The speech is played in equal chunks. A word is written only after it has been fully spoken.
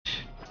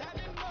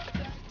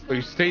Oh,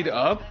 you stayed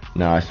up?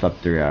 No, I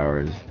slept 3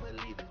 hours.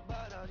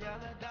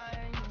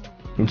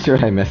 I'm sure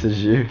I messaged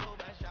you.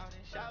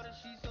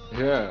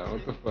 Yeah,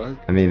 what the fuck?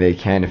 I mean, they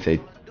can if they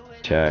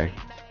check.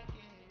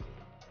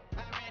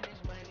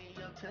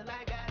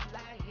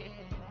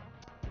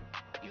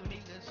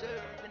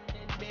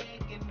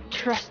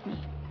 Trust me,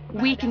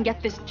 we can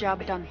get this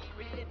job done.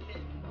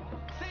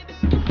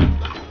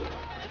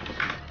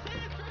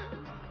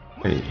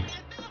 Wait.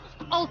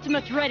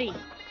 Ultimate ready.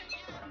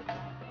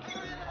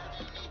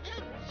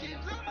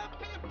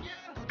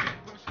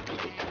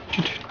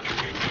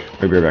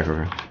 We'll be right back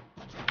over.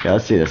 Yeah,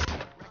 let's see this.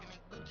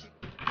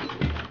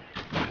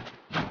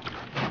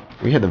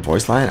 We had the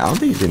voice line? I don't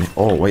think you can.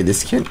 Oh, wait,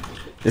 this can't.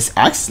 This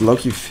axe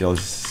Loki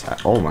feels.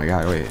 Oh my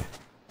god, wait.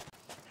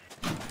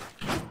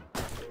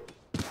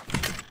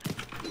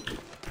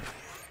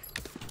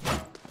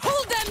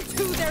 Hold them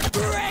to their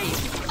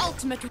grave.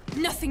 Ultimate.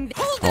 Nothing.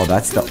 Oh,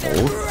 that's the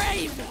old.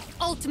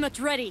 Ultimate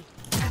ready.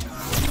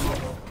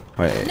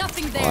 Wait,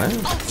 Nothing there.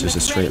 what? It's just a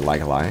straight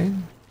like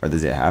line? Or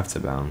does it have to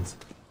bounce?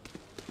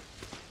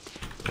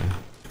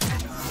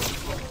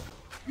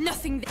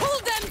 Nothing.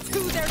 Hold them to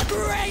their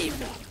grave.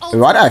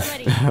 Why do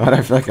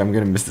I feel like I'm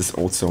gonna miss this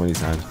ult so many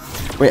times?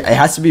 Wait, it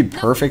has to be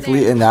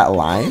perfectly in that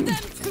line? I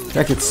feel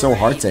like it's so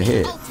hard to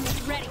hit.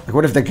 Like,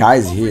 what if the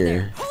guy's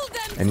here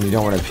and you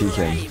don't want to peek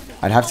him?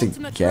 I'd have to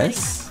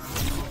guess,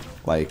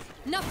 like,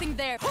 Nothing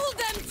there. Hold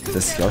them to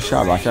the skill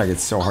shot, but I feel like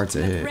it's so hard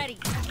to hit.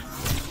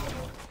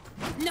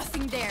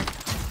 Nothing there.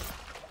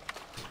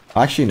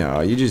 Actually,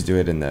 no, you just do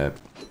it in the...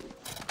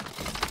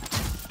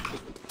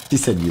 He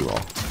said you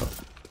all.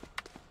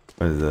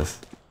 What is this?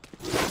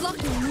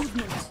 Blocking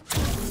movement.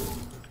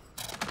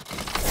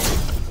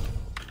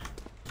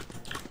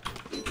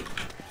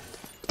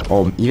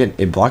 Oh, even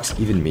it blocks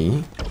even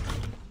me.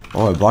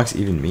 Oh, it blocks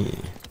even me.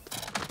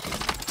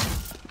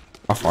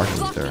 How far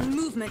can it throw?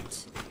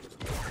 Movement.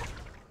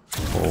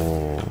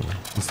 Oh,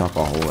 let's stop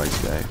a whole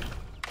exec.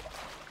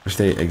 If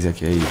they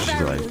exec A, you should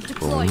be like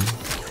boom.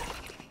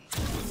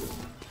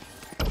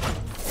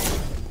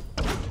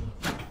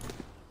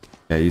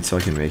 Yeah, you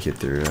still can make it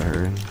through. I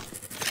heard.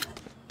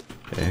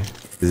 Okay,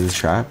 is this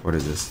trap? What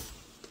is this?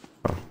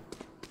 Oh.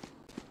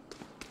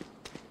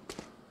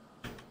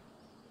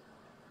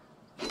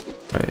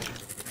 Wait.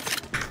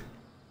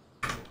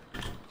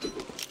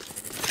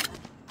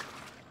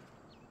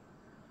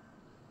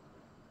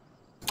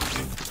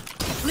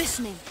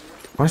 Listening.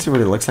 I want to see what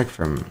it looks like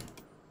from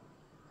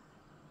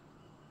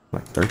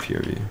like third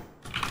POV.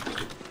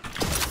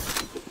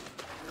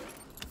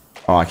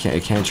 Oh, I can't.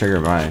 It can't trigger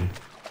mine.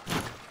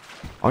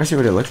 I want to see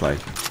what it looked like.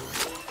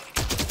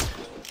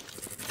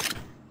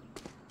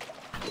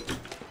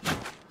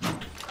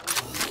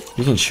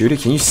 You can shoot it.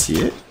 Can you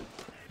see it?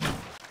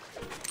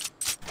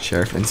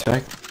 Sheriff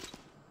inspect.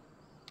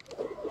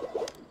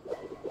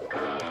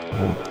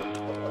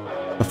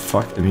 What the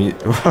fuck?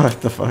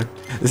 What the fuck?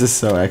 This is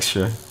so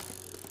extra.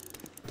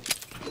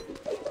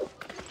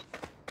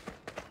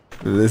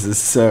 This is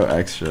so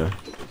extra.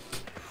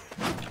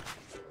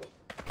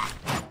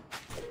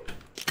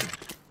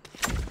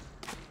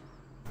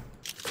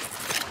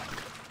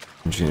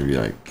 I'm just gonna be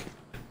like,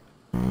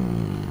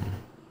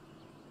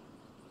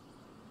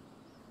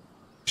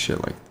 shit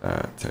like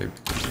that type.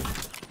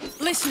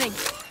 Listening.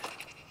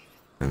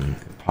 And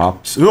it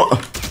pops. Ugh!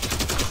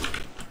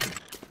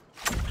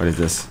 What is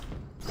this?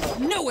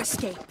 No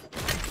escape.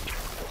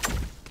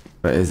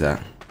 What is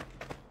that?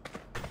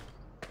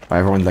 By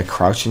everyone like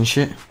crouching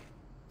shit?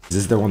 Is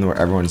this the one where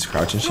everyone's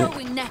crouching shit?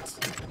 Throwing net.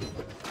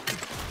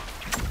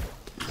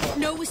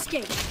 No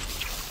escape.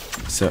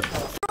 So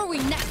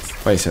Throwing net.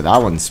 wait, so that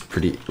one's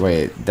pretty.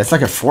 Wait, that's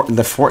like a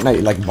the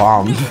Fortnite like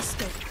bomb. No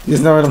escape. You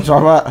guys know what I'm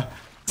talking about?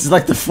 This is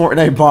like the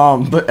Fortnite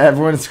bomb, but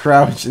everyone's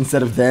crouched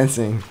instead of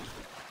dancing.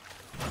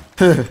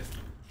 It's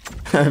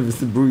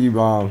the boogie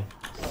bomb.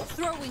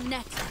 Throwing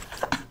net.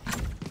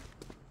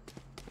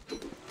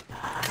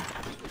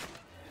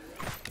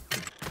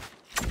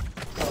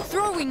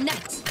 Throwing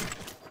net.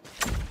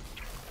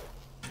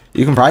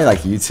 You can probably like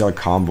util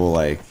combo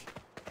like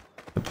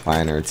the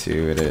planner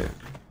too with it.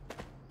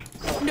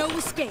 No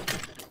escape.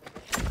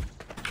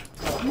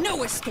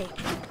 No escape.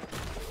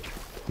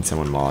 And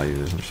someone mollies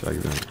or some shit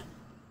like that.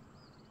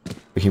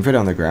 We can put it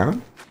on the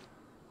ground?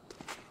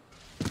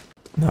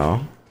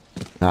 No.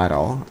 Not at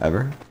all.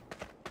 Ever.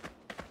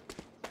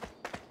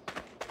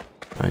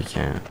 I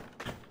can't.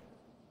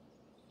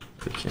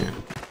 I can't.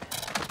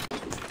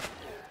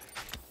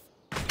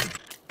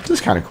 This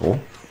is kind of cool.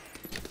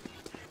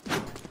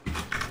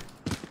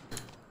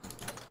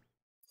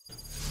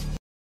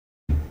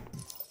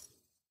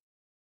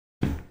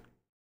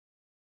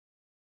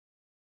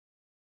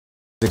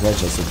 The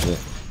glitch or some shit.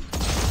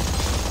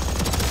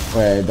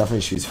 Wait, it definitely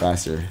shoots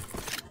faster.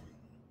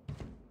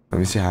 Let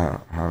me see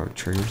how it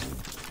triggers.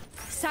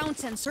 Sound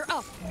sensor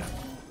up.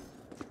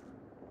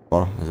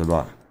 Oh, there's a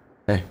bot.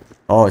 Hey.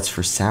 Oh, it's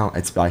for sound.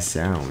 It's by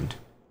sound.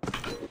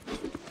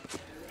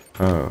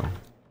 Oh.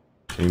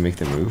 Can you make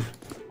the move?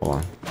 Hold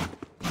on.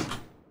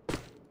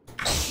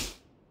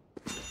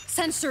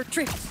 Sensor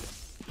tripped.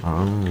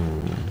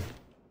 Oh.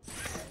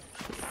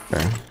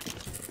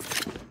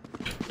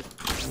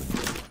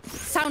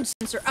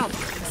 Sensor out.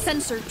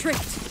 Sensor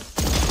tripped.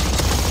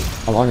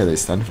 How long are they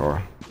stunned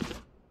for?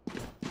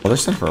 Well, they're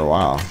stunned for a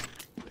while.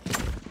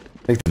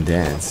 Make them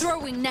dance.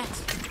 Throwing net.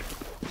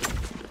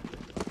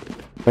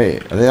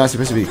 Wait, are they not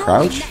supposed to be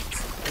crouched?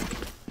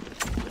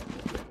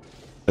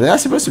 Are they not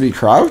supposed to be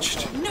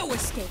crouched? No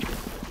escape.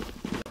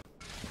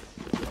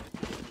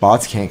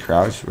 Bots can't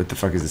crouch? What the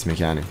fuck is this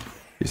mechanic?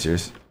 Are you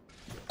serious?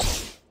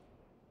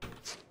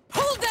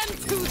 Pull them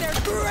to their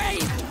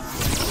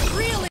grave.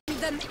 Reeling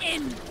them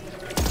in.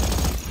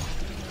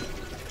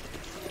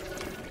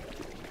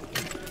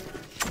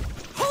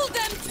 Pull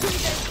them to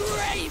their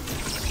grave.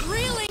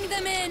 Reeling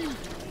them in.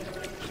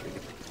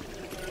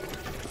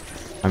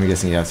 I'm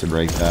guessing you have to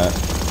break that.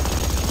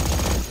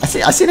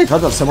 I seen a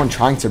clip of someone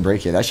trying to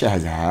break it. That shit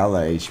has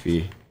hella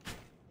HP.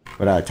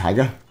 What,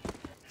 Taiga?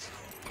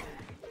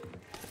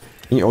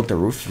 Can you ult the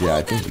roof? Yeah,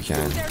 I think you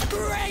can.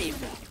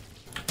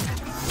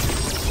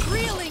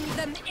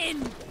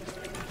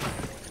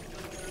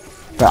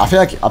 But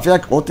I feel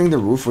like ulting the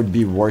roof would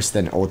be worse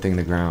than ulting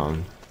the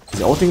ground.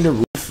 Because ulting the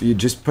roof, you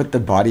just put the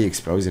body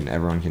exposed and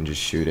everyone can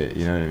just shoot it.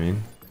 You know what I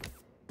mean?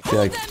 I feel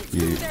like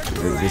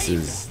this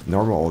is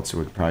normal ults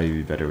would probably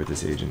be better with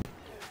this agent.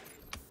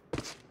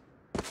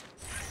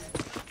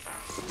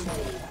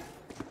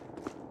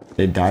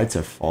 They die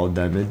to fall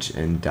damage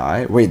and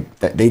die. Wait,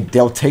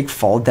 they'll take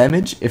fall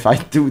damage if I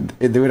do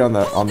it on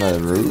the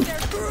roof.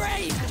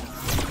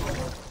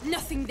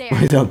 Nothing there.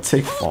 Wait, they'll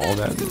take fall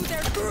damage.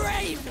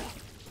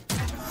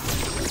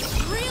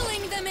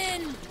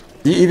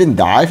 Do you even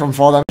die from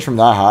fall damage from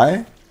that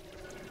high?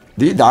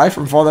 Do you die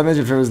from fall damage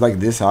if it was like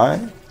this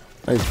high?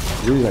 Like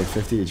really like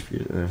 50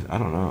 HP. I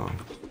don't know.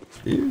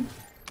 Do you?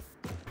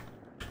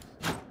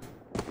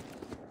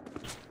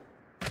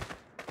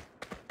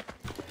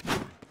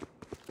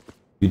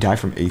 You die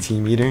from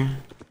 18 meter?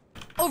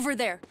 Over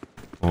there.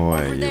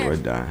 Boy, you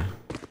would die.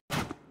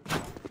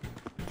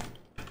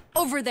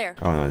 Over there.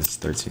 Oh no, it's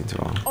 13,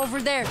 12.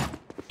 Over there.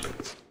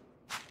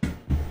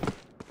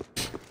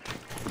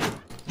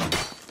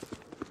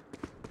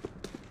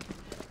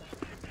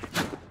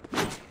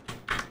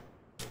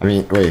 I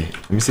mean, wait,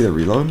 let me see the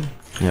reload.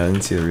 Yeah, I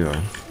didn't see the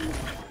reload.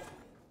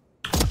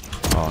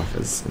 Oh,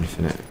 because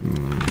infinite.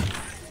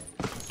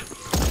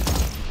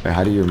 Wait,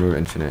 how do you remove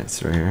infinite?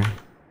 It's right here.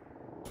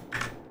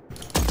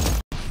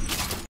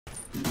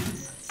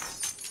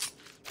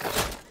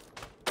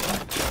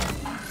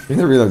 I think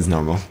the reload's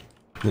normal.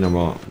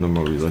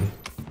 Normal reload.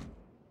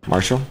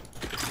 Marshall?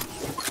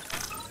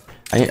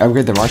 I can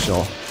upgrade the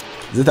Marshall.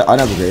 Is it the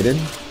unupgraded?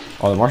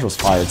 Oh, the Marshall's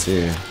fire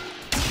too.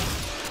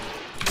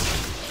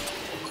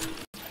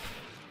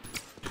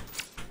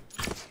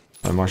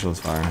 Oh, the Marshall's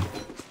fire.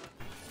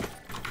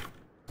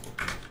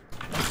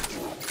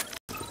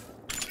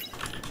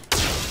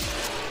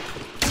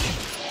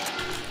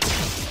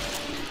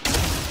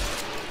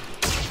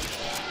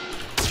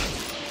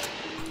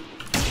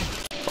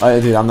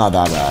 Dude, I'm not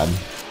that bad.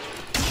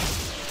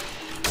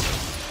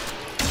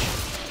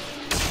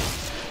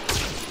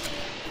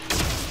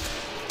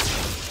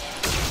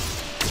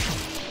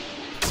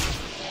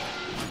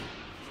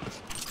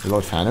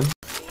 Reload Phantom?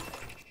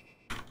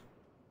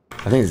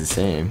 I think it's the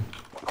same.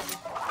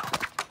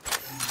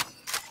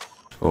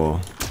 Cool.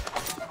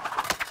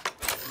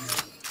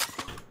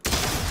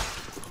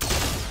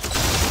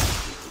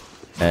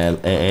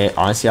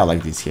 Honestly, I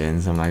like these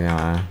skins. I'm not gonna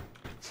lie.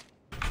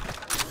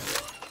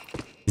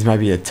 These might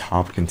be a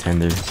top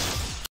contender.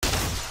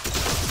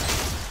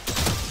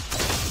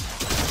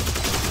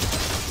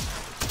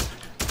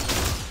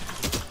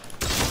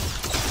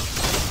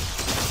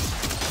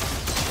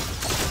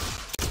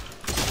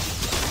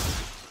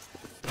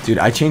 Dude,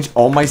 I changed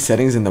all my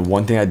settings and the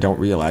one thing I don't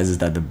realize is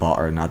that the bot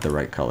are not the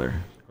right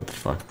color. What the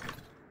fuck?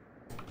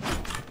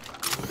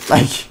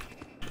 Like...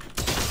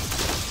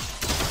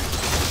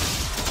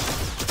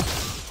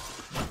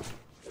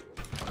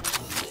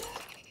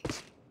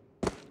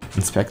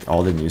 Inspect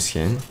all the new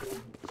skin.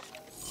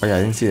 Oh yeah,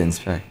 I didn't see the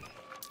inspect.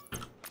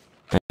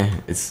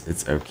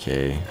 It's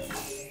okay.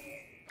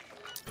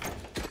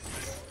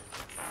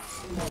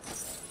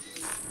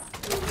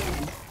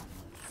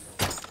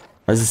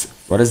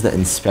 What does the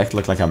inspect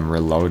look like? I'm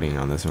reloading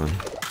on this one.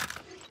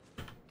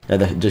 Yeah,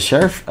 the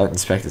sheriff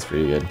inspect is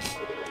pretty good.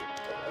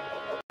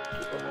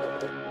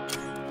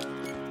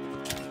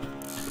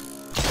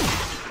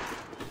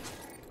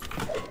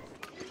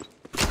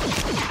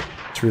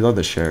 Let's reload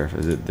the sheriff.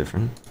 Is it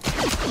different?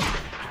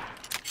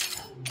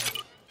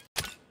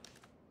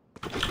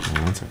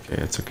 It's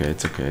okay, it's okay,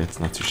 it's okay, it's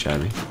not too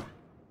shabby.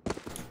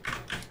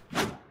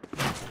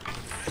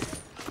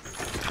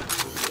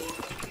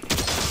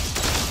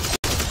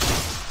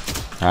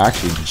 I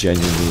actually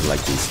genuinely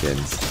like these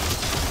skins.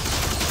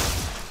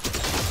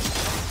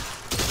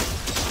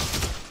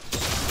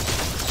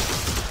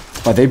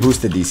 But they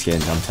boosted these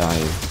skins, I'm telling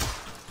you.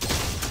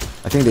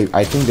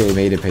 I think they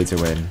made it pay to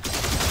win.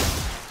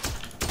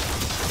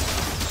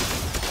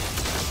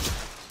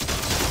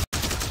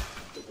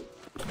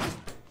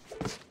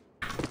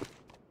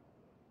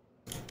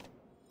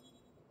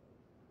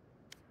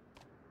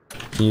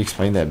 Can you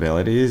explain the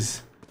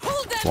abilities?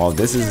 Pull them Well,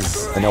 this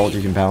is an ult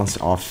you can bounce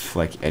off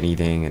like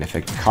anything, and if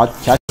it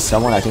catches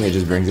someone, I think it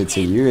just brings it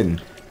to you, and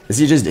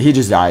he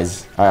just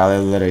dies.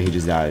 Literally, he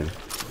just died.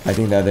 I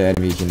think the other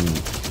enemy can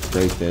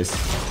break this.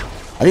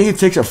 I think it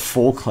takes a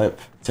full clip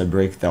to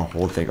break the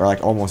whole thing, or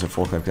like almost a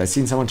full clip, because I've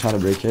seen someone try to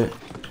break it,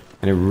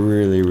 and it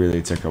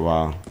really took a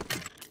while.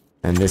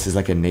 And this is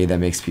like a nade that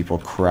makes people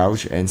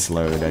crouch and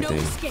slow, that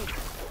thing.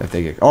 If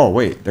they get, oh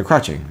wait, they're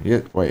crouching.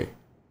 Wait,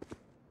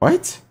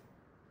 what?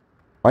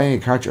 Why didn't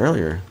you crouch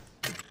earlier?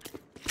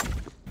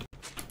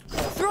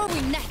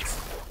 Throwing next.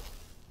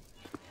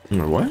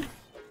 What?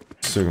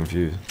 So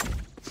confused.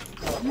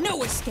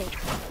 No escape.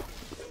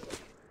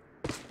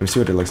 Let me see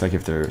what it looks like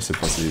if they're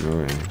supposed to be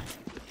moving.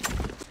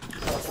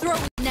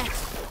 Throwing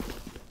next.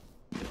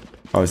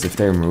 Oh, as if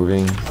they're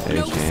moving, they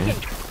No can.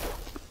 escape.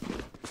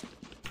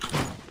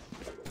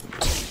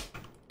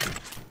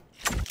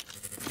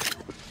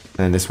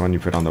 And then this one you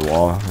put on the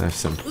wall, and if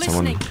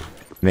someone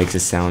makes a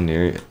sound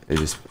near it, it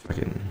just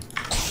fucking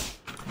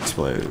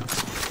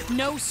explodes.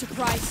 No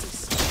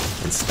surprises.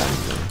 And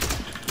stuns them.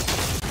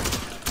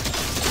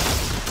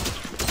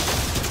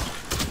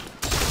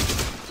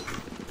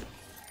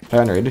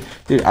 Underrated.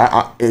 Dude,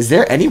 is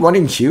there anyone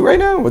in queue right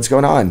now? What's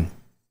going on?